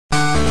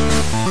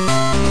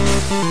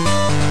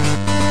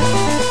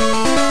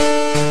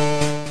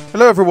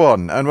Hello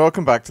everyone, and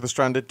welcome back to the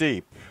Stranded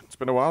Deep. It's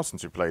been a while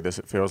since we played this,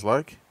 it feels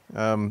like.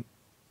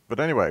 But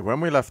anyway,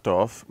 when we left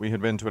off, we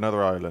had been to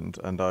another island,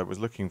 and I was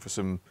looking for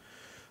some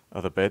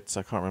other bits.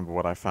 I can't remember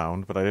what I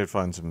found, but I did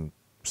find some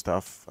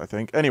stuff, I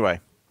think. Anyway,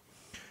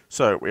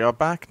 so we are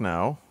back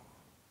now.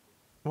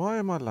 Why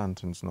are my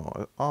lanterns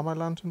not? Are my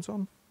lanterns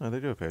on? No, they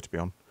do appear to be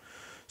on.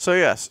 So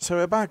yes, so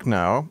we're back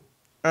now,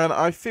 and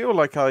I feel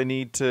like I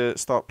need to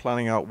start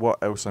planning out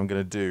what else I'm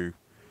going to do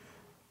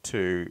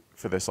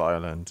for this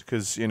island,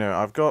 because you know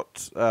I've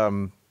got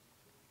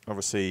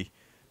obviously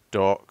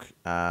dock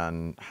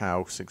and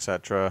house,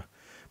 etc.,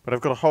 but I've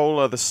got a whole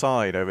other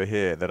side over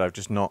here that I've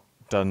just not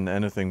done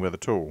anything with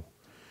at all,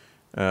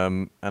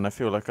 and I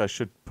feel like I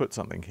should put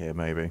something here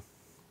maybe,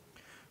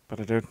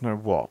 but I don't know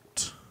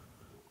what.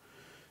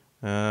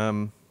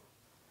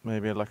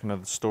 Maybe like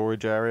another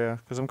storage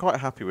area, because I'm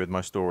quite happy with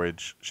my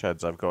storage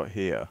sheds I've got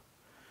here,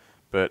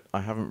 but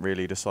I haven't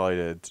really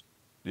decided,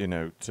 you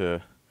know,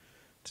 to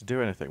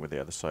do anything with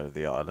the other side of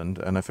the island,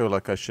 and I feel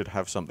like I should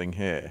have something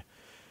here,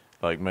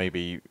 like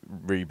maybe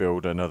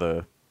rebuild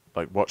another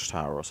like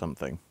watchtower or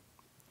something,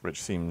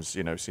 which seems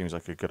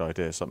like a good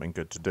idea, something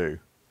good to do.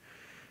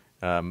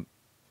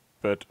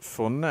 But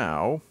for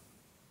now,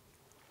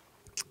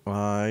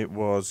 I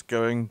was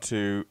going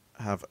to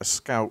have a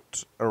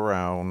scout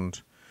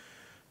around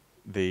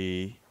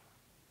the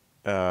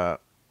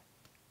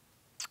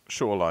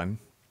shoreline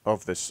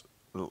of this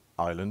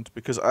island,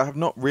 because I have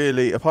not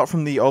really, apart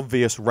from the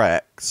obvious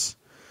wrecks,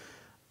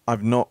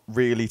 I've not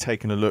really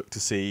taken a look to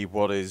see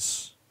what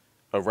is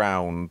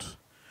around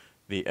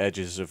the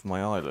edges of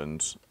my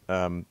island,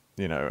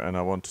 you know, and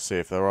I want to see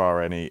if there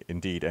are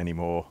indeed any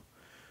more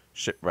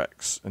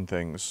shipwrecks and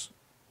things.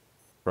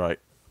 Right,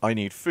 I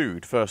need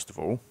food first of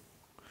all,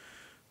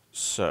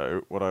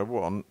 so what I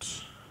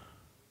want,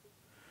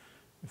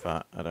 in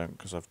fact I don't,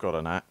 because I've got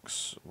an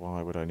axe.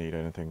 Why would I need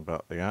anything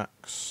but the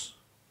axe?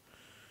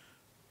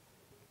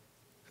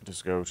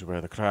 Just go to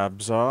where the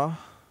crabs are.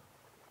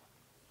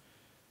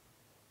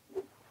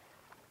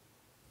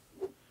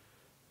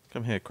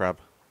 Come here, crab.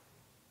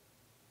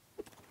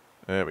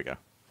 There we go.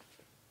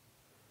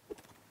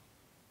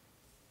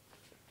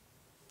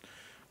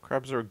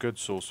 Crabs are a good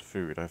source of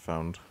food, I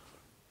found.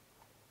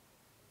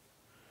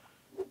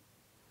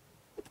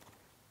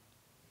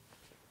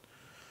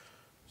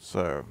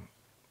 So,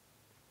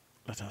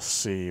 let us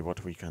see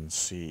what we can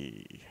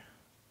see.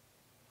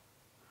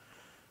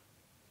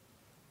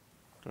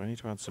 Do I need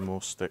to add some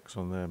more sticks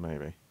on there,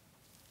 maybe?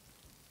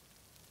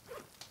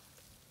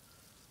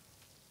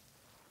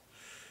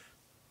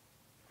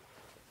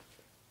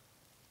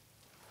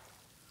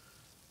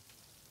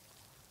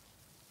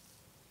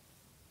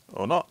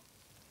 Or not?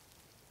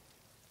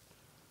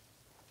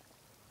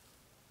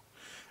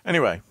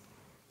 Anyway.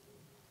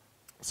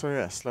 So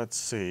yes, let's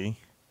see.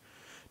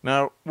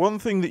 Now, one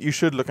thing that you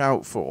should look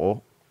out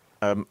for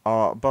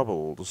are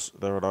bubbles.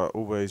 There are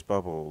always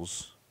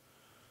bubbles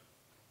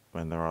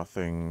when there are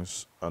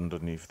things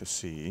underneath the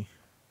sea.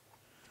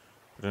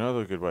 But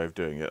another good way of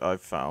doing it,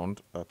 I've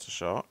found, that's a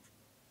shark,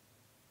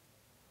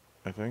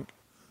 I think,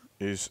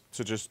 is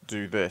to just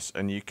do this.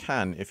 And you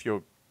can, if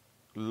you're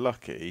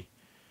lucky,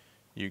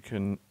 you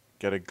can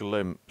get a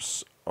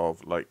glimpse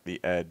of, like, the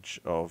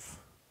edge of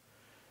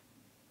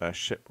a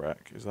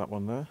shipwreck. Is that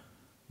one there?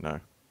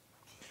 No.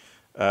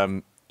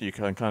 You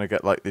can kind of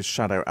get, like, this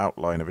shadow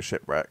outline of a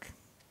shipwreck,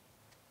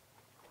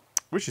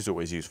 which is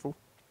always useful.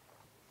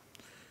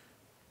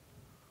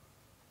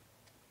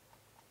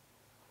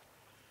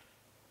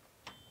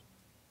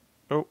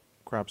 Oh,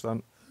 crab's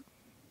done.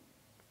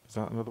 Is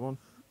that another one?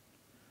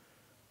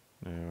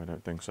 No, I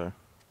don't think so.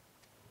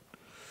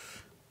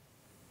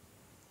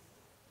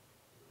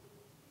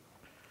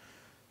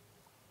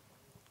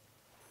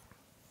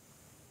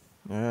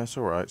 Yeah, it's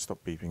alright, stop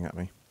beeping at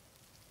me.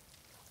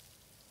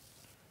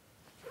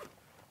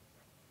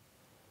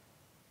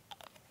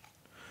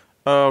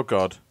 Oh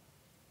god.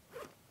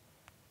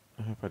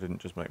 I hope I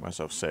didn't just make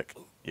myself sick.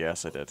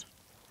 Yes, I did.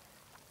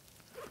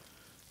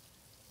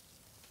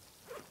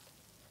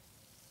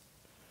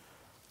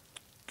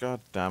 God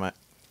damn it.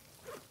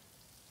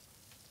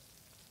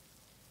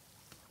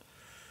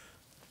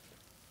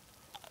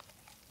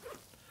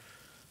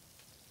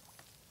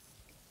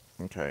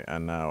 Okay,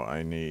 and now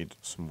I need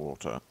some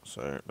water.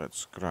 So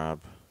let's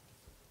grab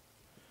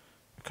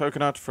a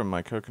coconut from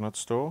my coconut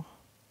store.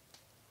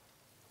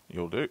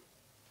 You'll do.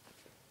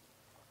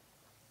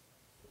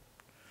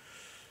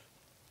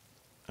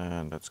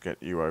 And let's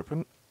get you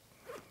open.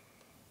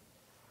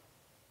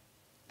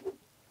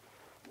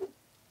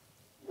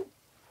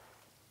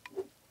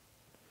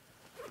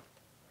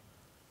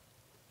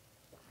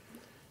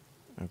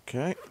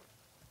 Okay.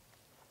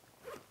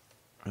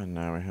 And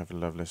now we have a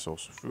lovely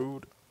source of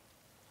food.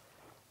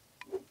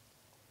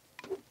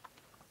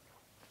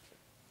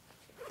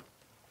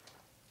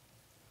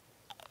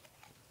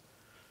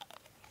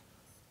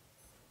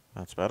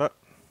 That's better.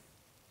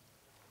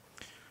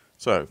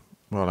 So,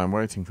 while I'm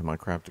waiting for my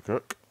crab to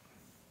cook,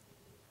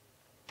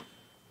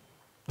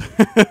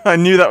 I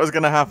knew that was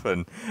going to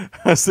happen.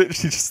 I was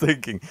literally just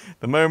thinking,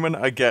 the moment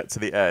I get to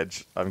the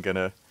edge, I'm going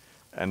to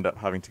end up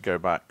having to go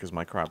back because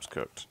my crab's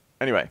cooked.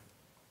 Anyway,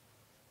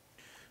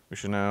 we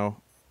should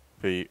now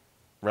be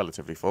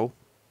relatively full.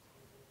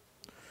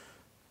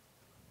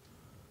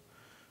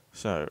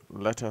 So,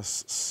 let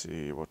us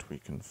see what we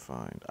can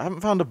find. I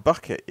haven't found a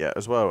bucket yet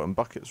as well, and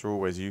buckets are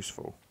always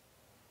useful.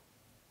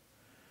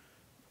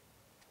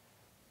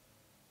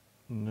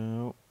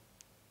 No.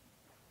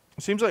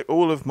 It seems like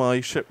all of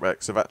my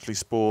shipwrecks have actually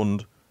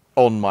spawned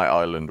on my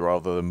island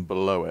rather than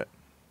below it.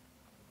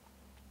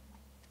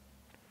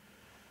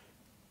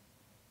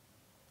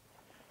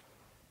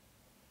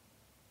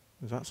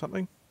 Is that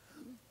something?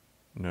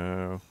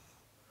 No.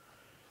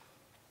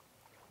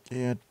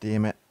 Yeah,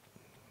 damn it.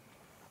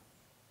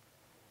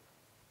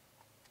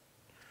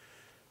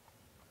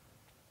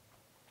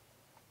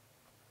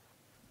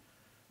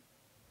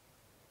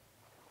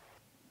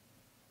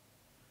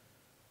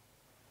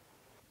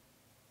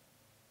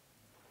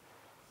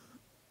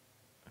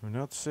 I'm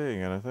not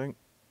seeing anything.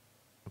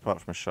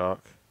 Apart from a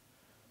shark.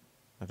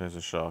 There's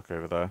a shark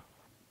over there.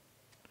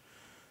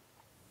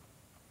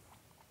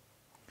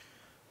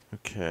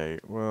 Okay,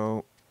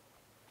 well...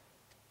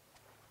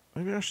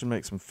 maybe I should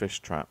make some fish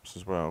traps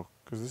as well,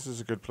 because this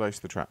is a good place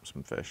to trap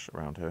some fish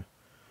around here.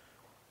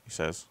 He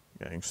says,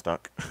 getting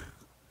stuck.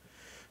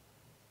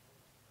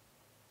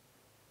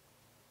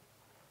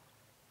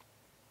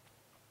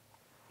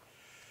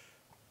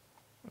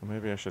 Or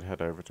maybe I should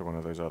head over to one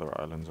of those other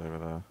islands over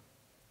there.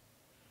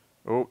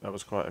 Oh, that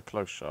was quite a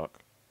close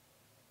shark.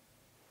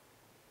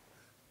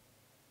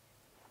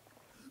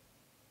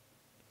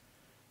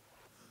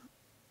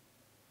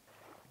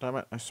 Damn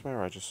it, I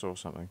swear I just saw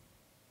something.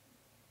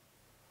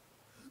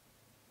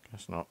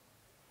 Guess not.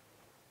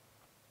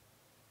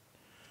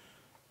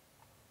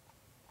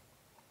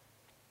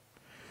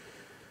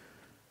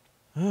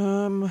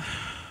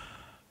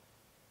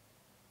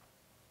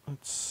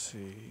 Let's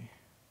see.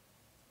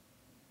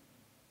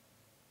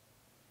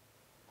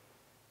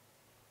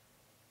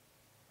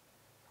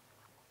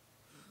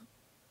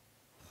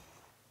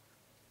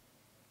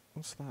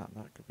 What's that?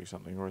 That could be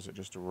something, or is it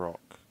just a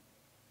rock?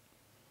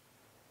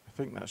 I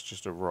think that's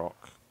just a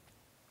rock.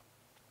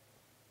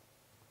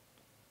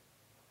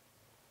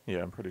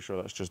 Yeah, I'm pretty sure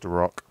that's just a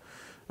rock.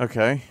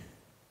 Okay.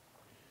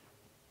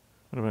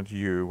 What about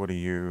you? What are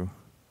you?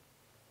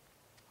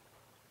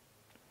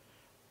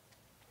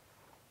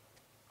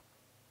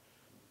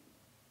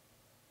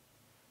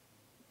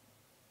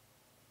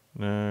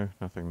 No,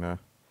 nothing there.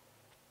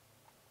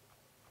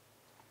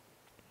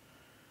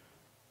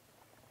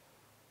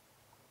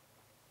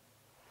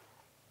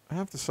 I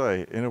have to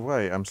say, in a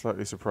way, I'm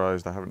slightly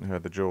surprised I haven't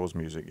heard the Jaws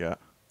music yet.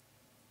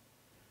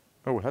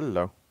 Oh,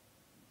 hello.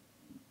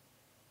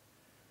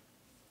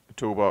 A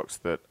toolbox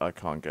that I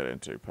can't get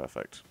into.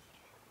 Perfect.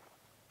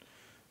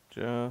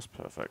 Just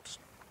perfect.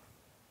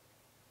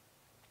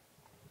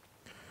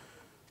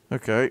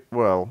 Okay,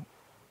 well.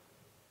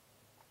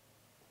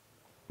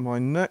 My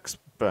next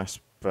best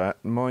bet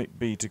might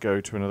be to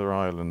go to another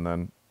island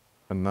then.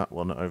 And that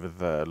one over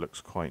there looks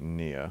quite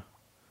near.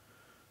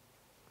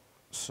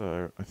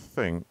 So, I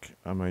think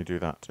I may do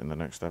that in the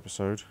next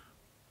episode.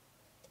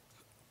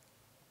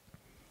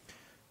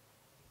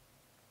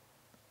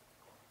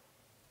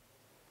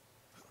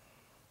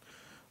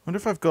 I wonder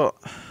if I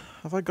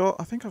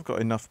think I've got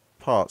enough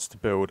parts to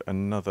build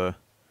another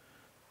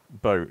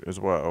boat as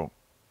well.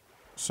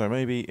 So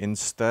maybe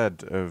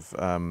instead of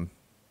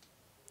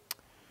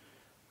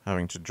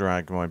having to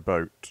drag my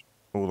boat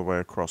all the way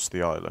across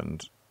the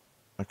island,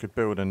 I could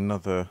build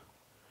another,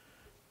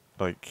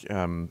 like,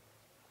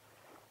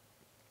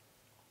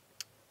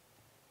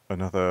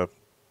 another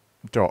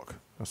dock,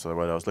 that's the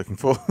word I was looking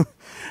for,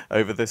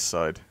 over this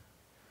side.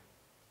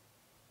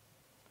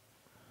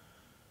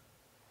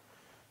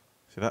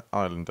 See, that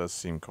island does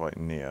seem quite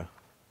near.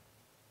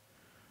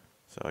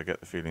 So I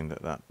get the feeling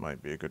that that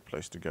might be a good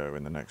place to go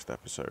in the next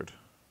episode.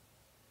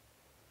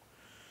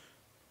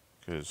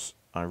 Because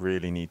I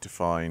really need to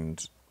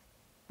find...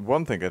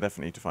 one thing I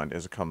definitely need to find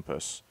is a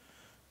compass.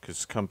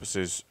 Because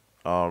compasses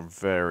are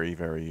very,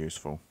 very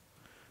useful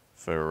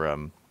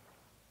for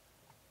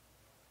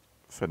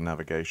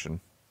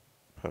navigation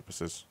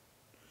purposes.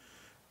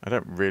 I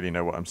don't really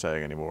know what I'm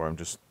saying anymore. I'm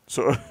just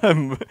sort of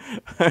I'm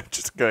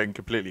just going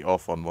completely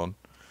off on one.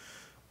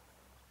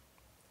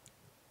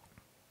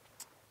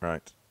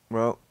 Right.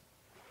 Well,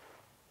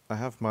 I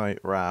have my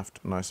raft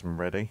nice and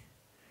ready.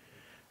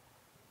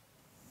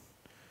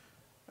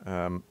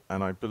 And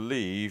I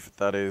believe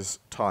that is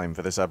time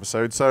for this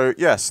episode. So,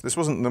 yes, this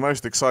wasn't the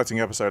most exciting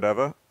episode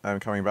ever,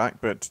 coming back,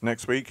 but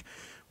next week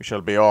we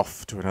shall be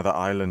off to another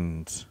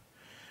island.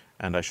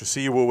 And I shall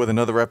see you all with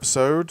another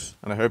episode,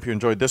 and I hope you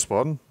enjoyed this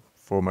one,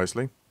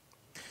 foremostly.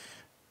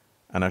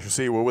 And I shall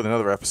see you all with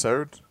another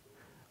episode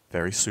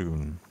very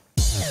soon.